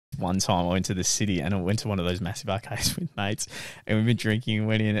one time I went to the city and I went to one of those massive arcades with mates and we've been drinking and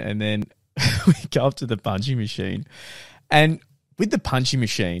went in and then we go up to the punching machine. And with the punching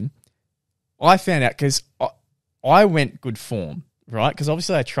machine, I found out because I went good form, right? Because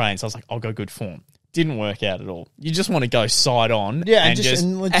obviously I trained, so I was like, I'll go good form. Didn't work out at all. You just want to go side on and just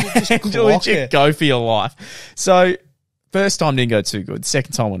legit go for your life. So first time didn't go too good.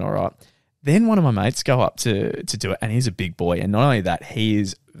 Second time went all right. Then one of my mates go up to do it, and he's a big boy. And not only that, he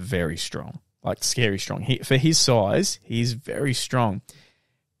is very strong, like scary strong. For his size, he's very strong.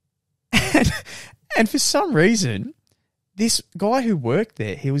 And for some reason, this guy who worked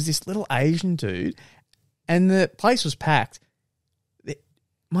there, he was this little Asian dude, and the place was packed.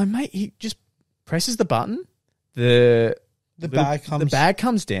 My mate, he just presses the button, the bag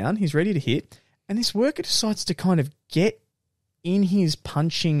comes down, he's ready to hit, and this worker decides to kind of get in his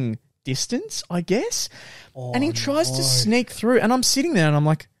punching distance, I guess, and he tries to sneak through, and I'm sitting there and I'm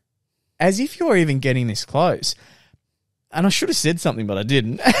like, as if you're even getting this close. And I should have said something, but I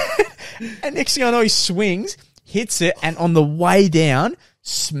didn't. And next thing I know, he swings, hits it, and on the way down,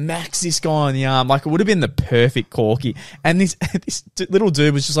 smacks this guy on the arm like it would have been the perfect corky. And this little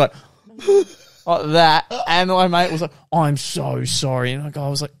dude was just like that, and my mate was like, I'm so sorry. And I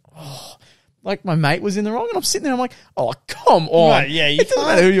was like, oh. Like, my mate was in the wrong, and I'm sitting there, I'm like, oh, come on. Right, yeah, it doesn't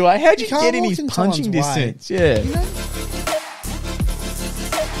matter who you are. How'd you get in his punching distance? Yeah. You know?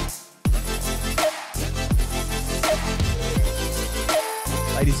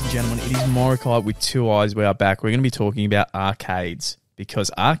 Ladies and gentlemen, it is Morokaii with two eyes. We are back. We're going to be talking about arcades,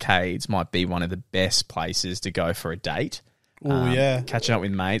 because arcades might be one of the best places to go for a date. Oh, yeah. Catching up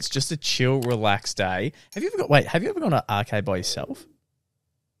with mates, just a chill, relaxed day. Have you ever gone to an arcade by yourself?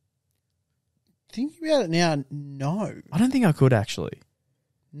 Thinking about it now, no. I don't think I could, actually.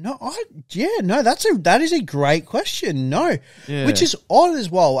 No, that is a great question. No, yeah. Which is odd as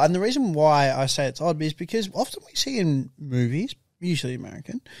well. And the reason why I say it's odd is because often we see in movies, usually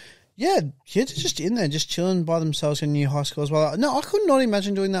American, kids are just in there, just chilling by themselves in new high school as well. No, I could not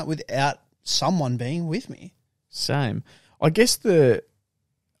imagine doing that without someone being with me. Same. I guess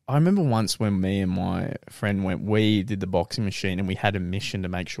I remember once when me and my friend we did the boxing machine and we had a mission to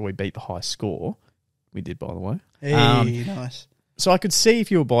make sure we beat the high score. We did, by the way. Hey, nice. So I could see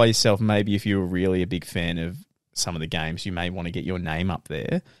if you were by yourself, maybe if you were really a big fan of some of the games, you may want to get your name up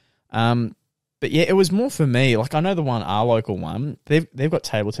there. But yeah, it was more for me. Like, I know our local one, they've got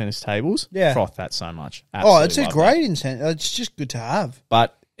table tennis tables. Yeah. Froth that so much. Absolutely it's a great incentive. It's just good to have.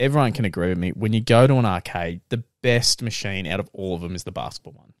 But everyone can agree with me. When you go to an arcade, the best machine out of all of them is the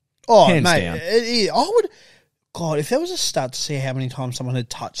basketball one. Oh, hands mate, down. if there was a stat to see how many times someone had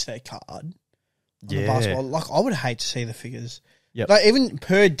touched their card on the basketball, like, I would hate to see the figures. Yep. Like, even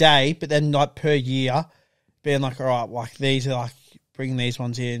per day, but then like per year, being like, all right, like, these are like, bring these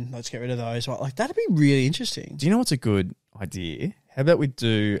ones in, let's get rid of those. Like, that'd be really interesting. Do you know what's a good idea? How about we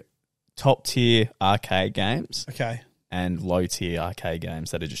do top tier arcade games? Okay. And low tier arcade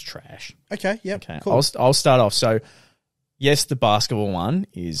games that are just trash. Okay, yep. Okay, cool. I'll start off. So, yes, the basketball one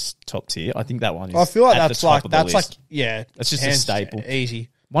is top tier. I think that one is. I feel like at that's the top like of the list. that's just a staple. Easy.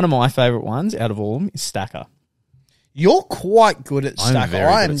 One of my favorite ones out of all of them is Stacker. You're quite good at Stacker.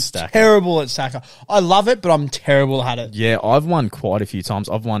 I am terrible at Stacker. I love it, but I'm terrible at it. Yeah, I've won quite a few times.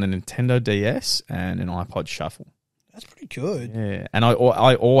 I've won a Nintendo DS and an iPod Shuffle. That's pretty good. Yeah, and I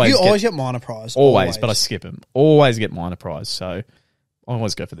always get minor prize. Always, but I skip them. Always get minor prize, so I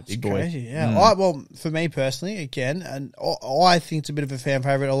always go for the big boy. Crazy, yeah. Well, for me personally, again, and I think it's a bit of a fan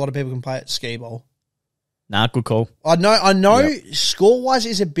favorite. A lot of people can play it. Skee Ball. Nah, good call. I know. Yep. Score wise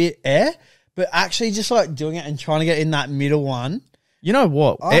is a bit but actually just like doing it and trying to get in that middle one. You know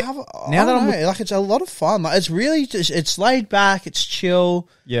what? It's a lot of fun. Like, it's really just, it's laid back, it's chill.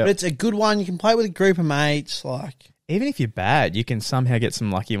 Yeah, but it's a good one. You can play with a group of mates. Like, even if you're bad, you can somehow get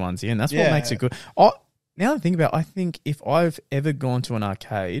some lucky ones in. That's what makes it good. Now that I think about it, I think if I've ever gone to an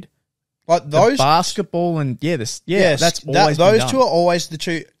arcade, like those basketball and that's always those two are always the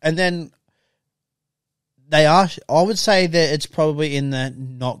two, and then they are. I would say that it's probably in the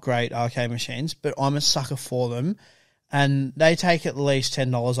not great arcade machines, but I'm a sucker for them, and they take at least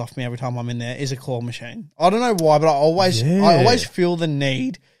 $10 off me every time I'm in there. Is a claw machine. I don't know why, but I always feel the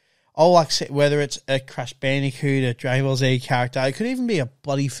need. I'll like whether it's a Crash Bandicoot, a Dragon Ball Z character, it could even be a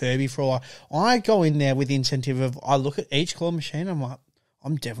bloody Furby for all. I go in there with the incentive of I look at each claw machine, I'm like,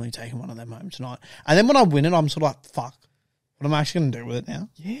 I'm definitely taking one of them home tonight. And then when I win it, I'm sort of like, fuck, what am I actually going to do with it now?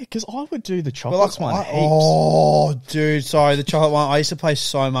 Yeah, because I would do the chocolate one heaps. Oh, dude, sorry, the chocolate one. I used to play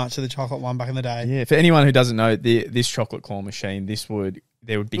so much of the chocolate one back in the day. Yeah, for anyone who doesn't know, this chocolate claw machine,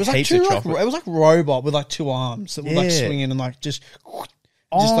 there would be heaps of chocolate. It was like robot with like two arms that would like swing in and like just...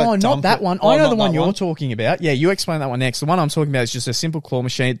 Just, like, not dump that it. one. Oh, I know not the one that you're one? talking about. Yeah, you explain that one next. The one I'm talking about is just a simple claw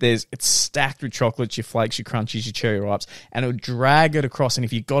machine. It's stacked with chocolates, your flakes, your crunchies, your cherry ripes, and it would drag it across. And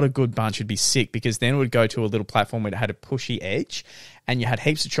if you got a good bunch, it'd be sick because then it would go to a little platform where it had a pushy edge, and you had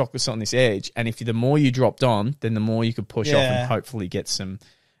heaps of chocolates on this edge. And if the more you dropped on, then the more you could push off and hopefully get some.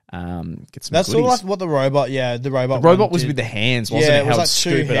 That's sort of like what the robot. The robot was with the hands, wasn't it? It was How like it'd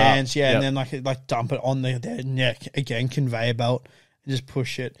two scoop hands, it up. and then like dump it on their neck again, conveyor belt, and just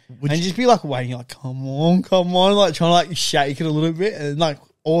push it, Would and you- just be like waiting, like come on, like trying to like shake it a little bit, and like,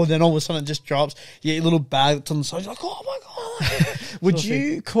 or then all of a sudden it just drops. You get your little bag that's on the side, you're like, oh my god. Would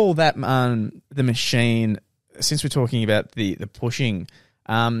you call that the machine? Since we're talking about the pushing,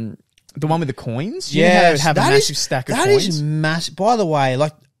 the one with the coins, you know how it would have a massive stack of coins. That is massive. By the way,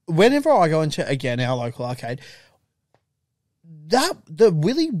 like whenever I go into again our local arcade, the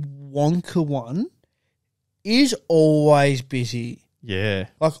Willy Wonka one is always busy. Yeah.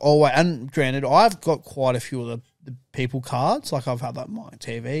 Like always, and granted, I've got quite a few of the people cards. Like I've had like my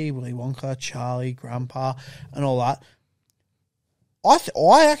TV, Willy Wonka, Charlie, Grandpa, and all that.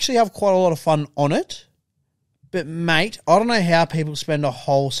 I actually have quite a lot of fun on it. But mate, I don't know how people spend a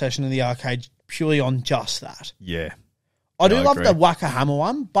whole session in the arcade purely on just that. Yeah. I do love agree. the Whack a Hammer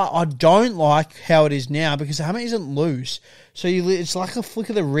one, but I don't like how it is now because the hammer isn't loose. So it's like a flick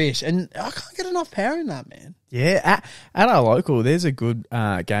of the wrist, and I can't get enough power in that, man. Yeah. At our local, there's a good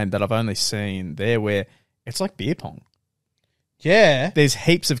game that I've only seen there where it's like beer pong. Yeah. There's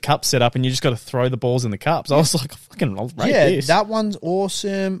heaps of cups set up, and you just got to throw the balls in the cups. I was like, I'll rate Yeah, this. that one's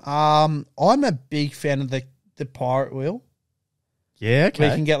awesome. I'm a big fan of the pirate wheel. Yeah, Where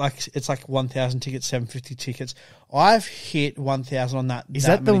you okay. can get it's like 1,000 tickets, 750 tickets. I've hit 1,000 on that. Is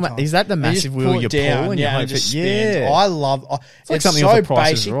that the massive wheel you pull and you hope it just it? spins? Yeah. I love like it's something so off The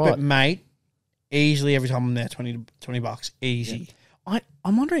Price is basic, Right. but mate, easily every time I'm there, $20 easy. Yeah.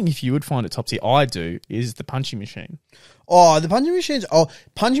 I'm wondering if you would find it top tier. I do, is the punching machine. Oh, the punching machines. Oh,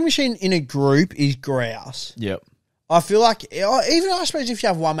 punching machine in a group is grouse. Yep. I feel like even I suppose if you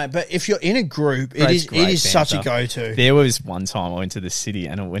have one mate, but if you're in a group, it is such a go-to. There was one time I went to the city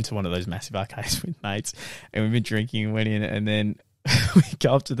and I went to one of those massive arcades with mates and we've been drinking and went in and then we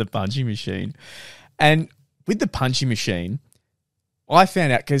go up to the punching machine. And with the punching machine, I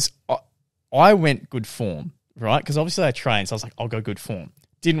found out because I went good form, right? Because obviously I trained, so I was like, I'll go good form.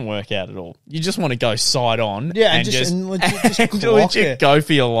 Didn't work out at all. You just want to go side on and just legit go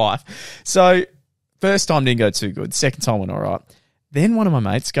for your life. So first time didn't go too good. Second time went all right. Then one of my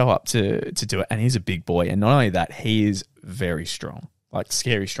mates go up to do it, and he's a big boy. And not only that, he is very strong, like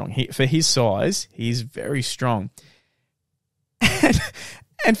scary strong. For his size, he's very strong.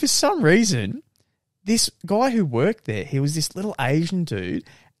 And for some reason, this guy who worked there, he was this little Asian dude,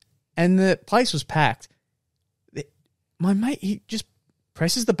 and the place was packed. My mate, he just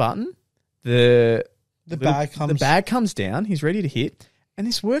presses the button. The bag comes down. He's ready to hit. And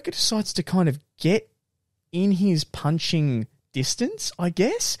this worker decides to kind of get in his punching distance, I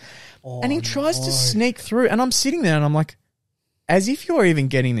guess. And he tries to sneak through. And I'm sitting there and I'm like, as if you're even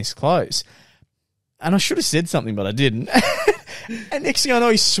getting this close. And I should have said something, but I didn't. And next thing I know,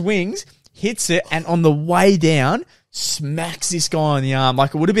 he swings, hits it, and on the way down, smacks this guy on the arm.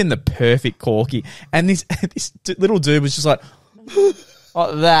 Like it would have been the perfect corky. And this little dude was just like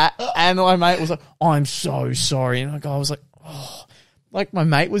that. And my mate was like, I'm so sorry. And the guy was like, oh. Like my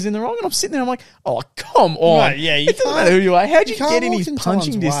mate was in the wrong, and I'm sitting there. I'm like, "Oh, come on! Right, yeah, it doesn't matter who you are. How'd you get in his walk in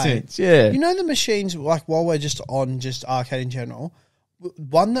punching someone's way. distance?" Yeah, You know the machines. Like while we're just on just arcade in general,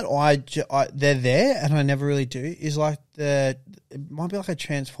 one that they're there and I never really do is like it might be like a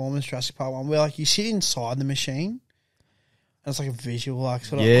Transformers Jurassic Park one where like you sit inside the machine. And it's like a visual, like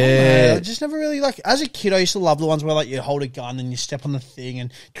sort of. Yeah. I just never really like. As a kid, I used to love the ones where like you hold a gun and you step on the thing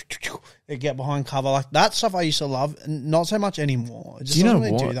and you get behind cover. Like that stuff, I used to love, and not so much anymore. It just doesn't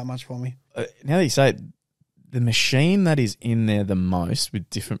really do that much for me. Now that you say it, the machine that is in there the most with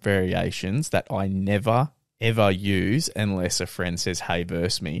different variations that I never ever use unless a friend says, "Hey,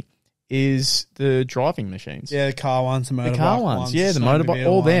 verse me," is the driving machines. Yeah, the car ones, the motorbike ones. Yeah, the motorbike,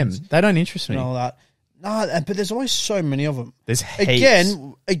 all them. They don't interest me. And all that. No, but there's always so many of them. There's heaps.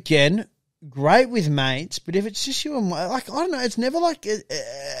 Again, great with mates, but if it's just you and like, I don't know, it's never like,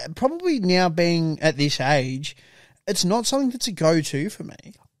 probably now being at this age, it's not something that's a go-to for me.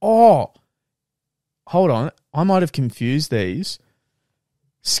 Oh, hold on. I might have confused these.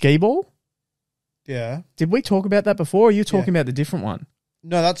 Skee ball? Yeah. Did we talk about that before, or are you talking about the different one?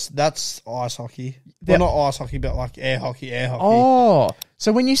 No, that's ice hockey. Well, not ice hockey, but like air hockey. Oh,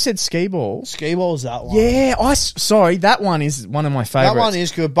 So when you said skee ball, Skee ball's that one. yeah, sorry, that one is one of my favorites. That one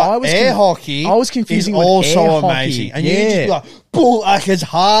is good, but air hockey I was confusing is with also air amazing. hockey. And you just be like, pull like as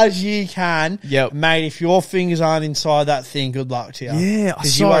hard as you can. Yep. Mate, if your fingers aren't inside that thing, good luck to you. Yeah,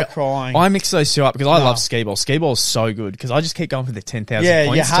 because you are crying. I mix those two up because I love skee ball. Skee ball is so good because I just keep going for the 10,000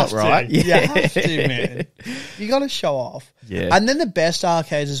 points you have top, right? to. Yeah. You have to, man. You got to show off. Yeah. And then the best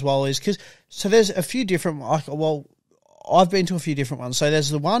arcades as well is because, so there's a few different, I've been to a few different ones. So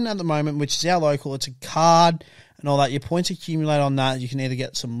there's the one at the moment, which is our local. It's a card and all that. Your points accumulate on that. You can either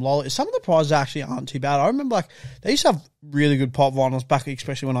get some lollies. Some of the prizes actually aren't too bad. I remember like they used to have really good pop vinyls back,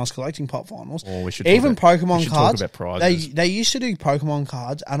 especially when I was collecting pop vinyls. Oh, we should even talk about, Pokemon cards. Talk about prizes. They used to do Pokemon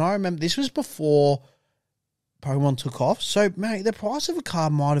cards, and I remember this was before Pokemon took off. So mate, the price of a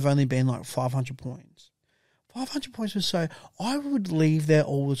card might have only been like 500 points. 500 points was so. I would leave there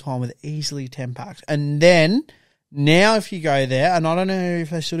all the time with easily 10 packs, and then. Now, if you go there, and I don't know if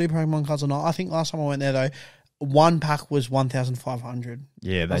they still do Pokemon cards or not. I think last time I went there, though, one pack was 1,500.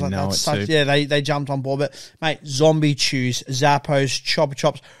 Yeah, they know it too. Yeah, they jumped on board. But, mate, Zombie Chews, Zappos, Chopper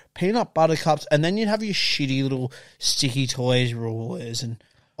Chops, Peanut Butter Cups, and then you'd have your shitty little sticky toys, rulers, and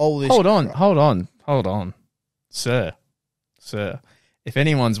all this. Hold on. Sir. If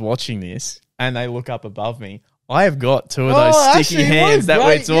anyone's watching this and they look up above me, I have got two of those sticky hands that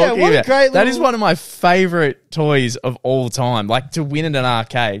we're talking about. That is one of my favourite toys of all time. Like, to win at an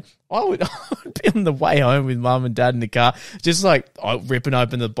arcade, I would be on the way home with mum and dad in the car, just like ripping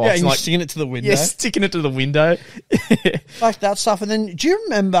open the box. Yeah, and like, sticking it to the window. Yeah, sticking it to the window. Like that stuff. And then, do you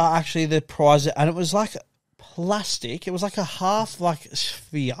remember actually the prize? And it was like plastic. It was like a half like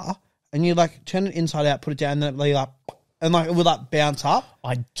sphere. And you like turn it inside out, put it down, and then it like... And like it would like bounce up.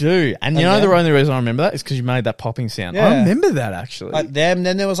 I do. And you know the only reason I remember that is because you made that popping sound. Yeah. I remember that actually. Like them.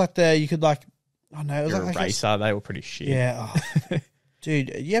 Then there was like you could like, I don't know. It was like eraser. They were pretty shit. Yeah. Oh.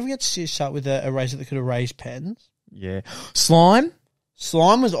 Dude, you ever get to start with an eraser that could erase pens? Yeah. Slime?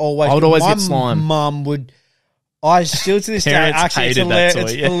 Slime was always... I would always get slime. My mum would... I still to this day... Actually,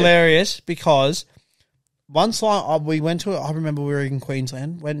 it's hilarious because one slime... we went to... I remember we were in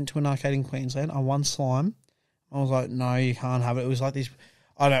Queensland. Went to an arcade in Queensland. I won slime. I was like, no, you can't have it. It was like this,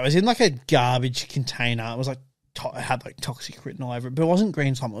 I don't know, it was in like a garbage container. It was like, it had like toxic written all over it, but it wasn't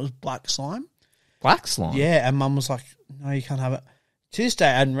green slime, it was black slime. Black slime? Yeah, and mum was like, no, you can't have it. To this day,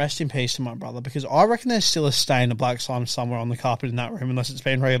 and rest in peace to my brother, because I reckon there's still a stain of black slime somewhere on the carpet in that room unless it's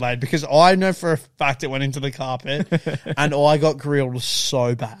been relayed, because I know for a fact it went into the carpet and I got grilled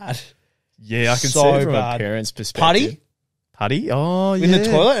so bad. Yeah, I can see it from a parent's perspective. Putty? Oh, yeah. In the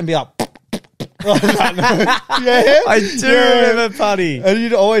toilet and be like... yeah, I do remember Putty. And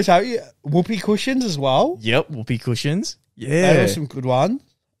you'd always have whoopee cushions as well. Yep, whoopee cushions. Yeah, there were some good ones.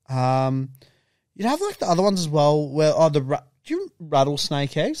 You'd have like the other ones as well. Where do you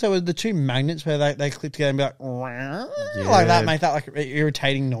rattlesnake eggs? So the two magnets where they clip together and be like, like that, make that like an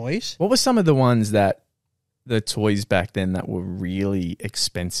irritating noise. What were some of the ones that the toys back then that were really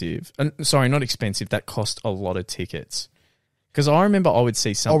expensive? Sorry, not expensive. That cost a lot of tickets. Because I remember I would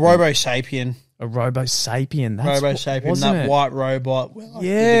see something. RoboSapien. A RoboSapien. RoboSapien, that white robot. Like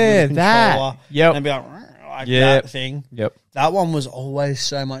yeah, that. Yep. And be like that thing. Yep. That one was always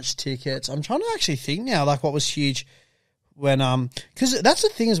so much tickets. I'm trying to actually think now, like what was huge when, because that's the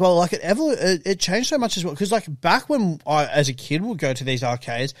thing as well, like it changed so much as well. Because like back when I, as a kid, would go to these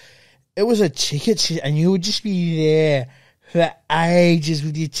arcades, it was a ticket and you would just be there for ages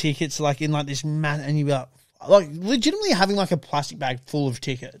with your tickets, like in like this and you'd be like legitimately having like a plastic bag full of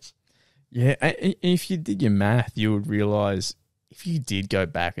tickets. Yeah, and if you did your math, you would realise if you did go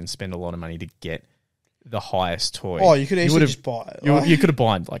back and spend a lot of money to get the highest toy. Oh, you could easily just buy it. You could have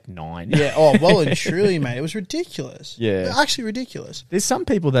bought like 9. Yeah, oh, well and truly, mate. It was ridiculous. Yeah. Actually ridiculous. There's some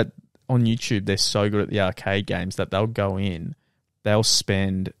people that on YouTube, they're so good at the arcade games that they'll go in, they'll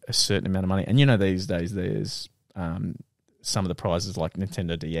spend a certain amount of money. And you know these days there's some of the prizes like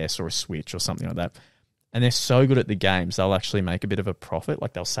Nintendo DS or a Switch or something like that. And they're so good at the games, they'll actually make a bit of a profit.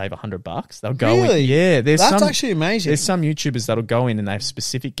 Like they'll save $100. They'll go in. Yeah, that's actually amazing. There's some YouTubers that'll go in and they have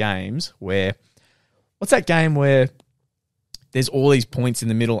specific games where, what's that game where there's all these points in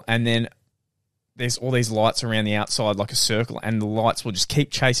the middle and then there's all these lights around the outside like a circle and the lights will just keep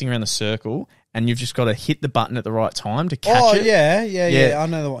chasing around the circle and you've just got to hit the button at the right time to catch it. Yeah. I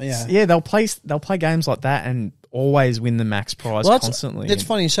know the one. Yeah. Yeah, they'll play games like that and always win the max prize constantly. That's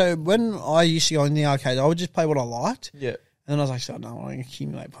funny. So when I used to go in the arcade, I would just play what I liked. Yeah. And then I was like, no, I want to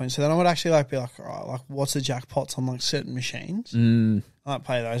accumulate points. So then I would actually like be like, all right, like what's the jackpots on like certain machines? I like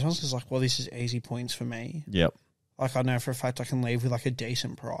play those ones because like, well, this is easy points for me. Yep. Like I know for a fact I can leave with like a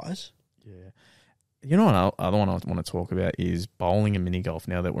decent prize. Yeah. You know what other one I want to talk about is bowling and mini golf.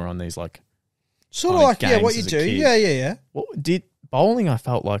 Now that we're on these like sort of like what you do. Kid. Yeah. Well, bowling? I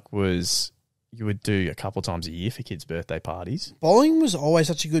felt like was you would do a couple times a year for kids' birthday parties. Bowling was always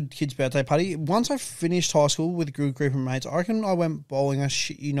such a good kids' birthday party. Once I finished high school with a good group of mates, I reckon I went bowling. I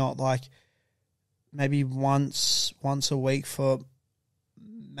shit you not, like maybe once a week for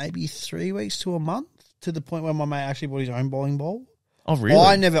maybe 3 weeks to a month, to the point where my mate actually bought his own bowling ball. Oh, really?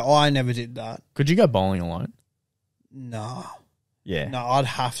 I never did that. Could you go bowling alone? No. Yeah. No, I'd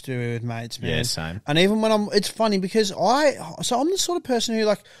have to be with mates, man. Yeah, same. And even when it's funny because I'm the sort of person who,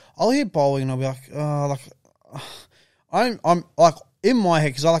 like, I'll hear bowling and I'll be like, I'm like, in my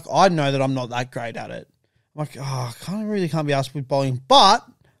head, because I know that I'm not that great at it. I'm like, I can't be asked with bowling, but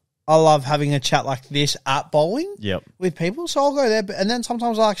I love having a chat like this at bowling with people. So I'll go there, and then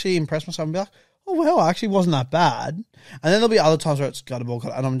sometimes I'll actually impress myself and be like, oh, well, I actually wasn't that bad. And then there'll be other times where it's guttable,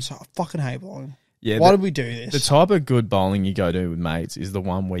 and I'm just like, I fucking hate bowling. Yeah, why did we do this? The type of good bowling you go to with mates is the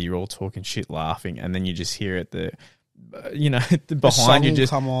one where you're all talking shit, laughing, and then you just hear it behind you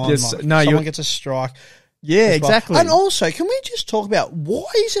just come on. Someone gets a strike. Yeah, exactly. And also, can we just talk about why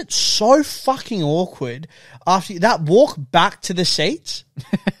is it so fucking awkward after that walk back to the seats?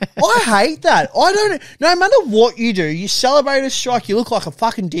 I hate that. No matter what you do, you celebrate a strike, you look like a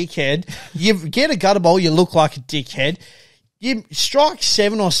fucking dickhead. You get a gutter bowl, you look like a dickhead. You strike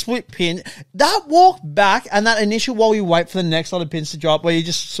 7 or split pin. That walk back and that initial while you wait for the next lot of pins to drop where you're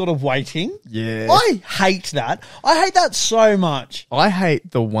just sort of waiting. Yeah. I hate that. I hate that so much. I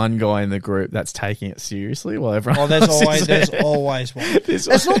hate the one guy in the group that's taking it seriously while everyone there's always one.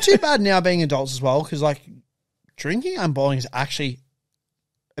 It's not too bad now being adults as well, because like drinking and bowling is actually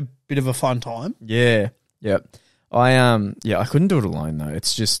a bit of a fun time. Yeah. Yep. I couldn't do it alone though.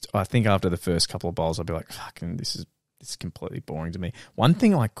 It's just, I think after the first couple of bowls I'd be like, fucking this is completely boring to me. One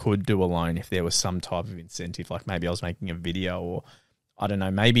thing I could do alone if there was some type of incentive, like maybe I was making a video, or I don't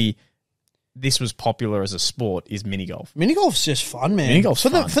know, maybe this was popular as a sport, is mini golf. Mini golf's just fun, man. Mini golf's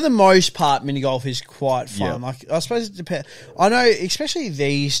fun. For the most part, mini golf is quite fun. Yeah. Like, I suppose it depends. I know, especially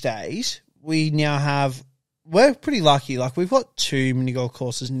these days, we're pretty lucky. Like, we've got 2 mini golf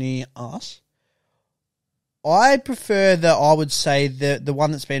courses near us. I prefer I would say the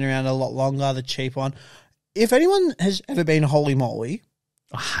one that's been around a lot longer, the cheap one. If anyone has ever been a Holey Moley,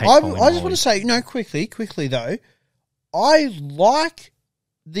 I just want to say, quickly though, I like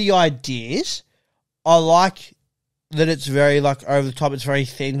the ideas. I like that it's very like over the top, it's very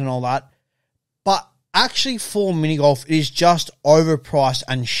thin and all that. But actually for mini golf, it is just overpriced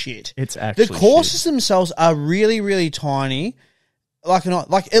and shit. It's actually the courses themselves are really, really tiny.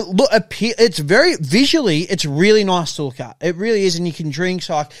 It's very visually, it's really nice to look at. It really is, and you can drink.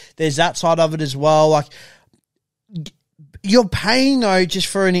 So like, there's that side of it as well. Like, you're paying though just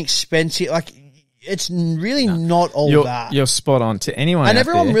for an expensive, like, it's really not all that. You're spot on. To anyone and out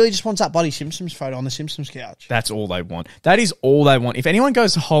everyone there, really just wants that Buddy Simpsons photo on the Simpsons couch. That's all they want. That is all they want. If anyone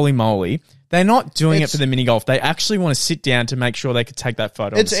goes to Holey Moley, they're not doing it for the mini golf. They actually want to sit down to make sure they could take that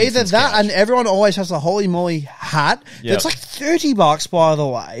photo. It's either that, and everyone always has the Holey Moley hat. Yep. It's like $30, by the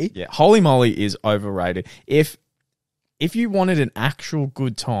way. Yeah, Holey Moley is overrated. If you wanted an actual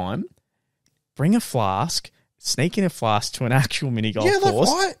good time, bring a flask. Sneak in a flask to an actual mini golf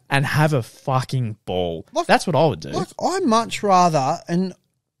course and have a fucking ball. Like, that's what I would do. Like, I much rather, and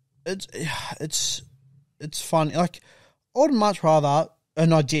it's fun. Like, I would much rather,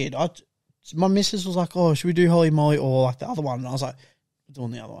 and I did. My missus was like, "Oh, should we do Holey Moley or like the other one?" And I was like, "We're doing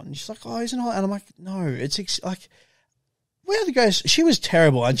the other one." And she's like, "Oh, isn't it?" And I'm like, "No, it's like." We had to go. She was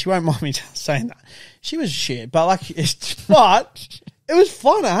terrible, and she won't mind me saying that. She was shit, but like, it was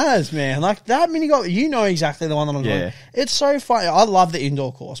fun as, man. Like, that mini golf, you know exactly the one that I'm doing. It's so fun. I love the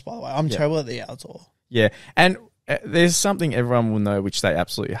indoor course, by the way. I'm terrible at the outdoor. Yeah, and there's something everyone will know which they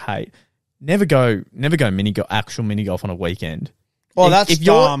absolutely hate. Never go actual mini golf on a weekend. Well, that's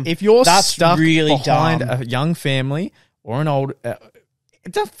dumb. If you're that's stuck really behind dumb. A young family or an old...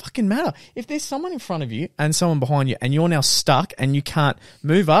 it doesn't fucking matter. If there's someone in front of you and someone behind you and you're now stuck and you can't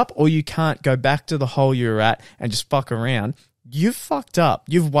move up or you can't go back to the hole you're at and just fuck around... You've fucked up.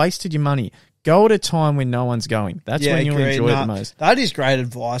 You've wasted your money. Go at a time when no one's going. That's when you'll enjoy it the most. That is great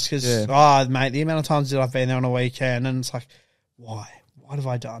advice because, mate, the amount of times that I've been there on a weekend and it's like, why? What have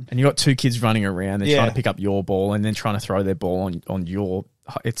I done? And you got 2 kids running around. They're trying to pick up your ball and then trying to throw their ball on your...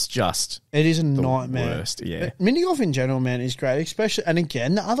 It's just... It is a nightmare. Worst, yeah. But mini golf in general, man, is great. Especially, and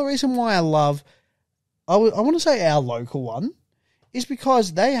again, the other reason why I love... I want to say our local one is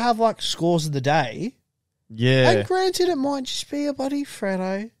because they have like scores of the day. Yeah. And granted, it might just be a bloody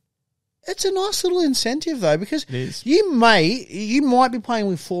Freddo. it's a nice little incentive though, because It is. you might be playing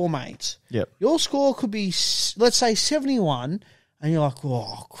with 4 mates. Yep. Your score could be, let's say, 71, and you're like,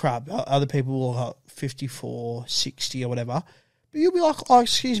 oh crap, other people will have 54, 60 or whatever. But you'll be like, oh,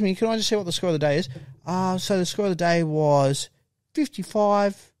 excuse me, can I just see what the score of the day is? So the score of the day was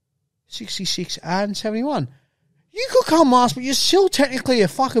 55, 66, and 71. You could come last, but you're still technically a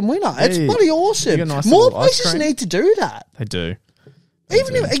fucking winner. It's bloody awesome. Nice More little ice places cream. need to do that. They do.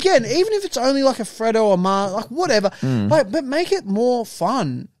 Even if it's only like a Freddo or Mar, like whatever, but make it more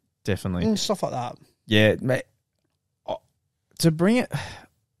fun Definitely. and stuff like that. Yeah, mate. To bring it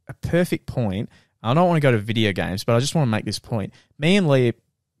a perfect point, I don't want to go to video games, but I just want to make this point. Me and Lee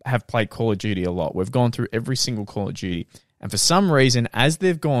have played Call of Duty a lot. We've gone through every single Call of Duty. And for some reason, as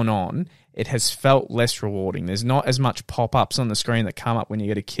they've gone on, it has felt less rewarding. There's not as much pop-ups on the screen that come up when you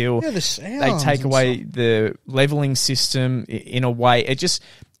get a kill. Yeah, the sounds. They take away the leveling system in a way.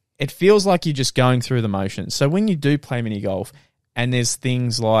 It feels like you're just going through the motions. So when you do play mini golf, and there's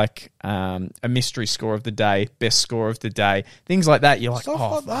things like a mystery score of the day, best score of the day, things like that, you're like, Stuff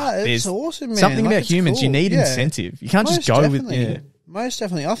oh, like that. It's awesome, man. Something Like, about it's humans, cool. you need Yeah. incentive. You can't Most just go definitely. with Most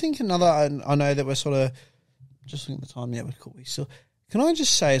definitely. I think another, I know that we're sort of, just looking at the time, yeah, we're cool. So, can I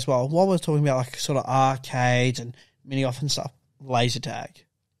just say as well, while we're talking about like sort of arcades and mini golf and stuff, laser tag.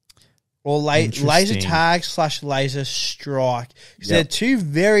 Or laser tag / laser strike. Because they're two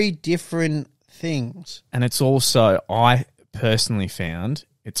very different things. And it's also, I personally found,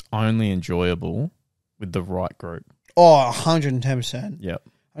 it's only enjoyable with the right group. Oh, 110%. Yep.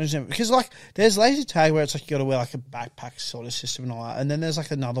 100%. Because like, there's laser tag where it's like you got to wear like a backpack sort of system and all that. And then there's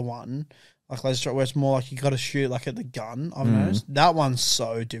like another one, like laser strike, where it's more like you got to shoot like at the gun. I've noticed. That one's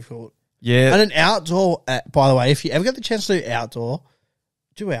so difficult. Yeah. And an outdoor, by the way, if you ever get the chance to do outdoor,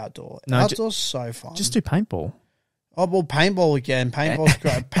 do outdoor. No, Outdoor's so fun. Just do paintball. Oh, well, paintball again. Paintball's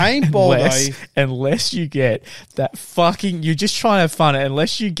great. Paintball, Unless you get that fucking... You're just trying to have fun.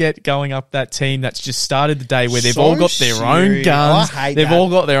 Unless you get going up that team that's just started the day where they've all got their own guns. I hate they've that. all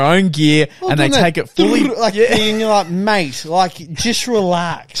got their own gear, and they take it fully... Like, and you're like, mate, like, just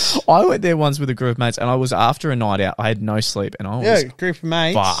relax. I went there once with a group of mates, and I was after a night out. I had no sleep, and I was Group of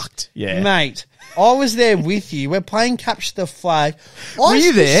mates. fucked. Yeah. Mate, I was there with you. We're playing Capture the Flag. Were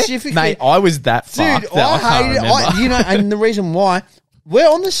you there? Mate, I was that fucked Dude, that I can't hated remember. it. And the reason why, we're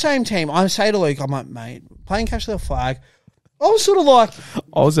on the same team. I say to Luke, I'm like, mate, playing Capture the Flag. I was sort of like,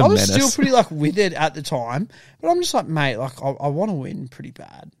 I was menace. menace. Still pretty like with it at the time, but I'm just like, mate, like I want to win pretty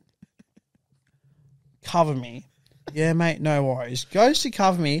bad. Cover me. Yeah, mate, no worries. Goes to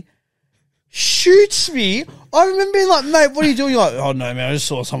cover me. Shoots me. I remember being like, mate, what are you doing? You're like, oh no, man, I just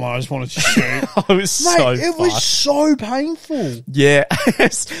saw someone. I just wanted to shoot. I was Mate, so it was so painful. Yeah.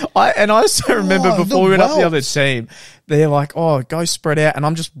 I also remember before we went up the other welts. team, they're like, oh, go spread out. And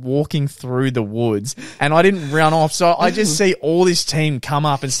I'm just walking through the woods and I didn't run off. So I just see all this team come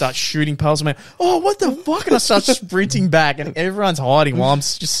up and start shooting pearls. I'm like, oh, what the fuck? And I start sprinting back and everyone's hiding while I'm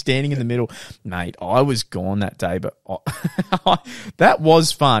just standing in the middle. Mate, I was gone that day, but that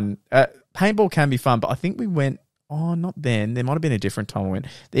was fun. Paintball can be fun, but I think we went, not then. There might have been a different time we went.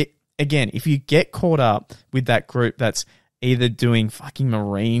 Again, if you get caught up with that group that's either doing fucking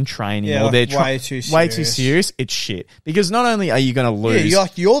marine training or they're way too serious, it's shit. Because not only are you going to lose... Yeah,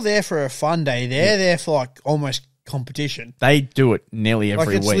 you're there for a fun day. They're there for like almost competition. They do it nearly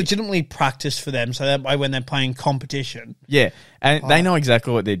every it's week. legitimately practice for them, so that way when they're playing competition. Yeah, and they know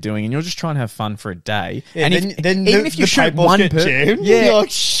exactly what they're doing, and you're just trying to have fun for a day. Yeah, and then even if you shoot one person, you're like,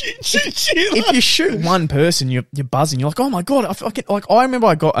 shit. If you shoot one person, you're buzzing. You're like, oh my god! I remember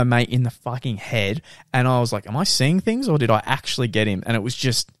I got a mate in the fucking head, and I was like, am I seeing things, or did I actually get him? And it was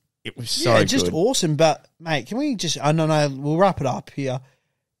so just good. awesome. But mate, can we just? I don't know. We'll wrap it up here.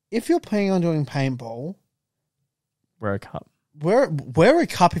 If you're planning on doing paintball, wear a cup. Wear a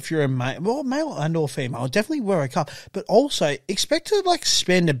cup if you're a male and or female. Definitely wear a cup, but also expect to like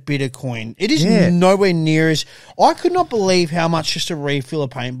spend a bit of coin. It is nowhere near as I could not believe how much just a refill of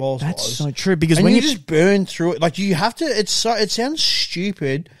paintballs was. That's so true because and when you just burn through it, like you have to. It sounds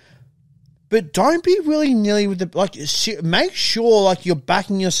stupid, but don't be willy-nilly with the make sure like you're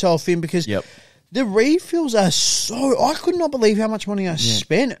backing yourself in because. Yep. The refills are so... I could not believe how much money I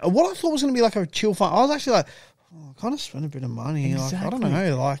spent. What I thought was going to be like a chill fun. I was actually like, I kind of spent a bit of money. Exactly. Like, I don't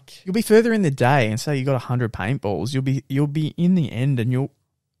know. Like you'll be further in the day and say you got 100 paintballs. You'll be in the end and you're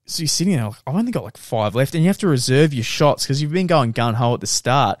sitting there like, I've only got like 5 left and you have to reserve your shots because you've been going gun-ho at the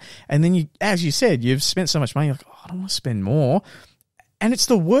start. And then as you said, you've spent so much money. You're like, I don't want to spend more. And it's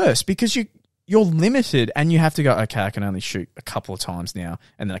the worst because you're limited and you have to go, okay, I can only shoot a couple of times now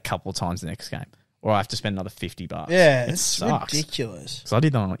and then a couple of times the next game. or I have to spend another $50. Yeah, it it's sucks. ridiculous. Because I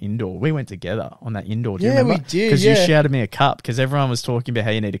did that on indoor. We went together on that indoor. Do you Yeah, remember? we did, Because you yeah. shouted me a cup because everyone was talking about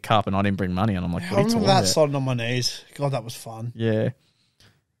how you need a cup and I didn't bring money. And I'm like, what I are you remember talking that about? sliding on my knees. God, that was fun. Yeah.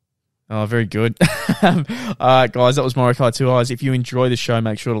 Oh, very good. All right, guys, that was Morokaii 2 Eyes. If you enjoy the show,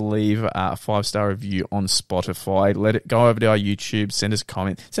 make sure to leave a 5-star review on Spotify. Let it go over to our YouTube. Send us a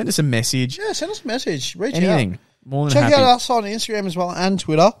comment. Send us a message. Yeah, send us a message. Reach Anything. out. More than Check happy. out us on Instagram as well and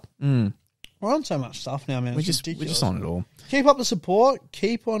Twitter. Mm. We're on so much stuff now, man. We're It's just ridiculous. on it all. Keep up the support.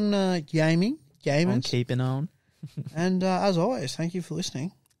 Keep on gaming. Gamers. On keeping on. And as always, thank you for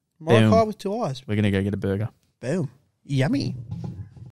listening. Boom. Morokaii with 2 eyes. We're going to go get a burger. Boom. Yummy.